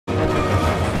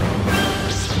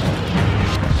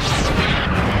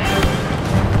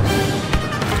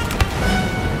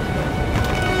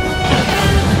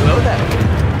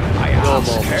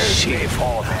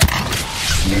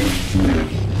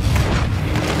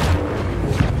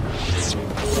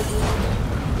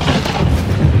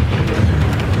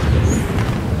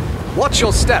Watch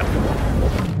your step.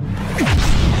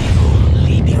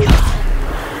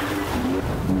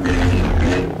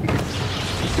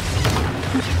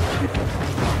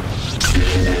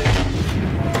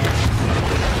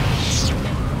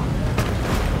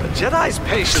 The Jedi's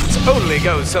patience only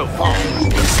goes so far.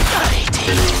 I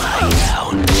take my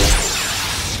down.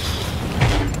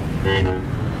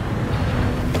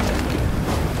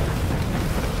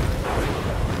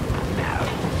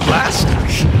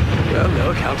 Blasters? Well,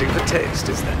 no accounting for taste,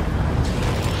 is there?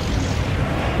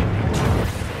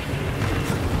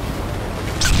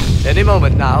 Any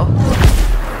moment now.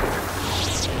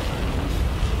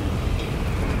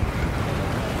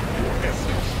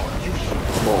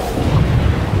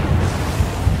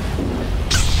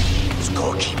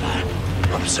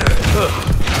 Scorekeeper, observe.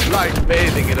 Ugh, like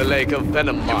bathing in a lake of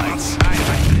venom mines.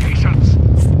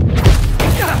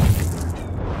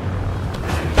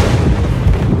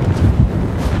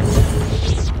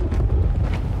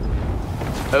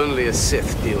 Only a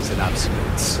Sith deals in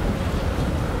absolutes.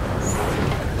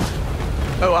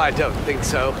 Oh, I don't think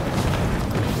so.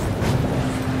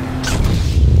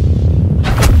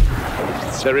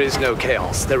 There is no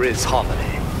chaos, there is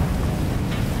harmony.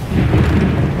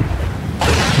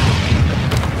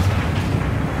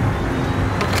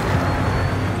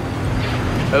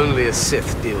 Only a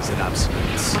Sith deals in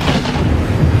absolutes.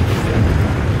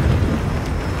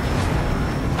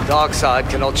 The dark side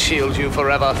cannot shield you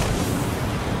forever.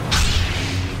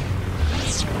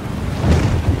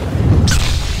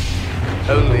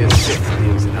 Only a Sith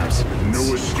deals in absolutes.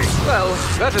 No escape. Well,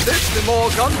 better this than more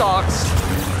Gundarks.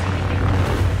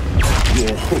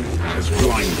 Your hope has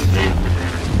blinded me.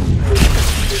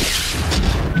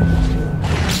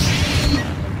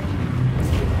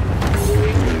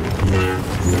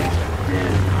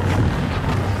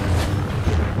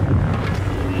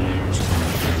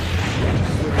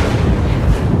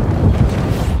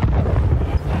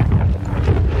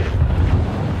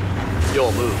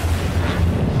 Your move.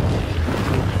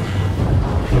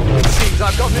 Seems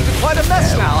I've gotten into quite a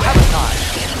mess now, haven't I?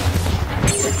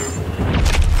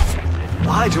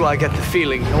 Why do I get the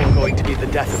feeling you're going to be the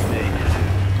death of me?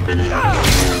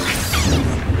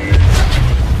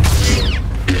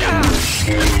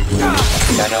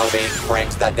 Kenobi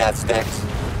brings the death sticks.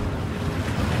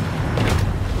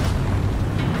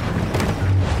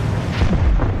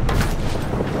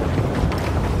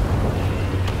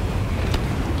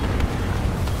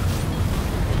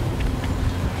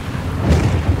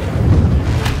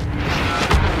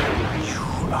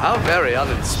 How very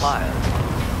uninspired.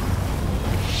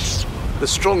 The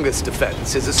strongest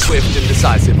defense is a swift and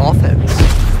decisive offense.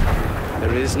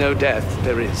 There is no death,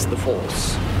 there is the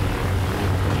Force.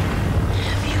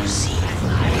 Have you seen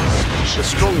my The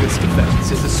strongest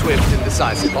defense is a swift and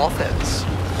decisive offense.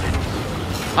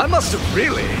 I must have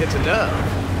really hit a nerve.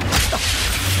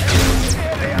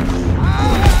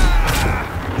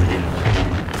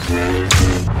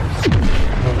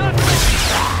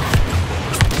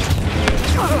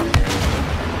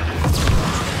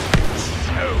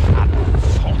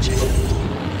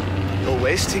 You're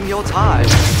wasting your time. You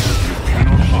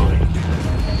cannot hide.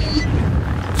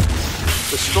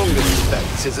 The strongest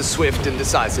defense is a swift and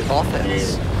decisive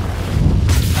offense.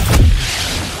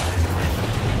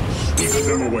 Get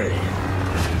them away.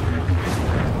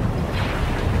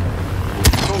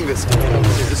 The strongest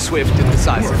defense is a swift and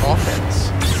decisive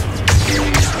offense.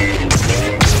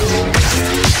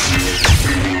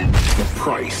 The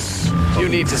price. You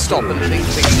need to stop and think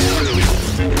things through.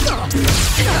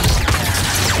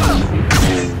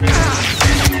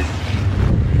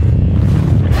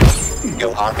 You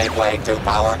are midway to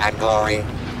power and glory.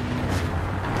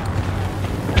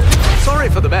 Sorry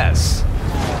for the mess.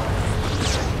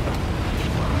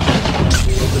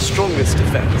 The strongest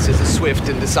defense is a swift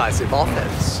and decisive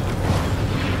offense.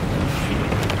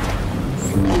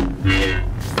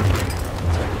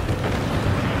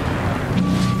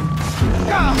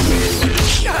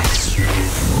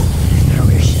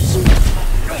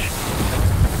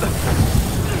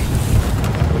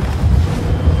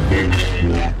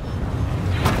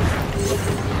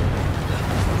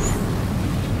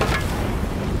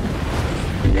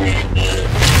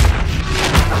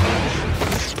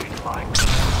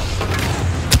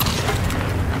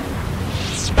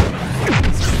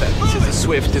 Defense is a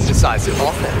swift and decisive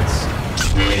offense.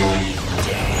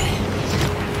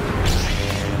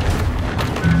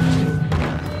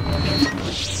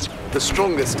 The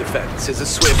strongest defense is a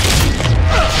swift.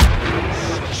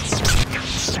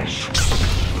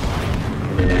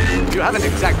 You haven't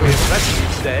exactly impressed me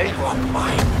today.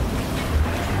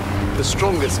 The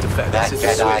strongest defense That is a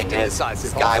swift Jedi and is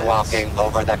decisive skywalking offense.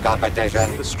 over the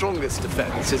competition. The strongest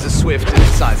defense is a swift and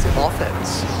decisive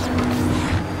offense.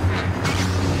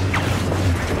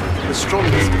 The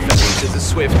strongest defense is a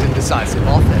swift and decisive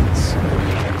offense.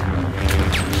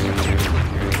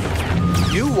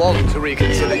 You want to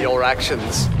reconsider your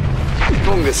actions. The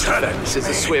strongest defense is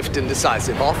a swift and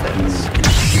decisive offense.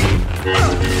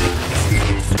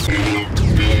 You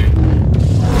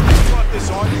brought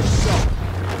this on yourself.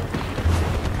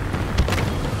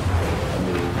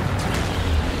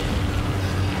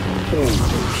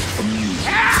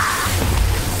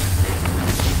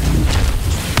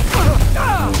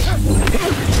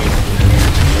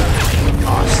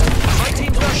 My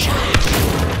team's no shot.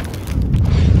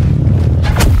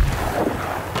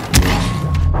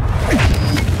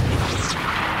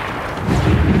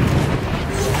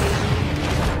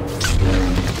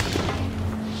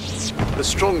 The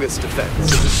strongest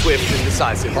defense is a swift and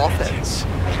decisive offense.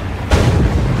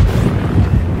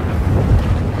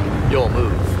 Your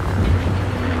move.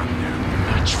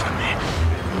 Much from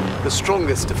it. The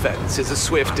strongest defense is a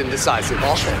swift and decisive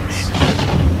offense.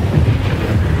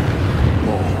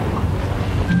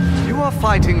 You are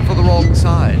fighting for the wrong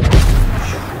side.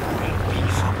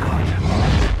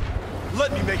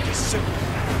 Let me make this simple.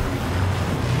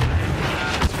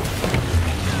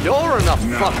 You're an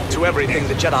affront to everything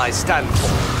the Jedi stand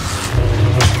for.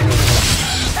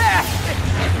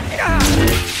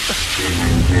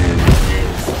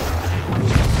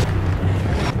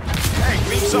 Hey,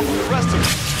 meet some with the rest of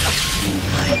us.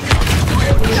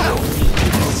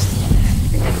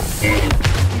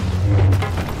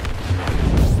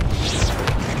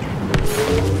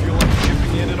 Feel like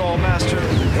chipping in at all, Master?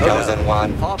 Chosen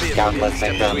one, Far be it from me countless to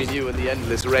step victims. between you and the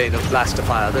endless rain of blaster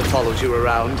fire that follows you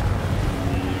around.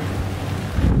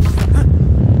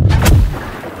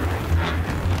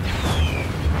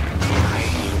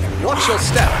 Watch your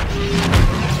step.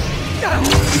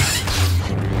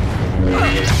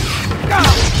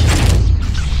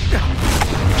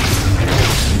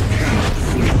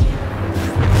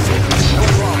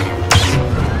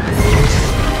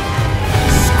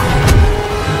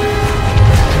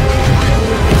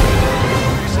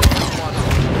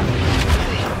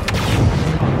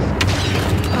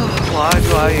 Why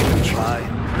do I even try?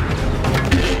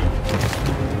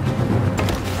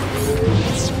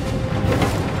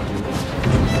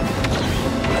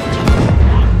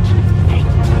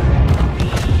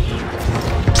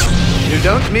 You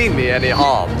don't mean me any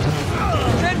harm.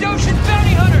 Trandoshan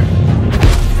bounty hunter!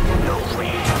 No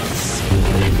rings.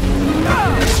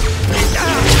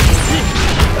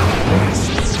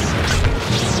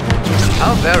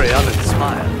 How very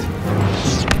uninspired.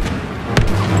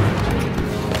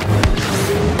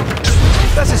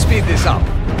 Let's speed this up.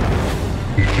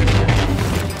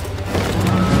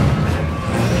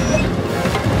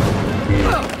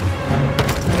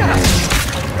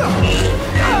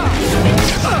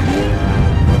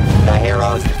 The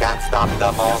heroes can't stop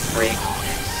the Maul streak.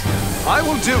 I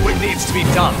will do what needs to be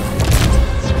done.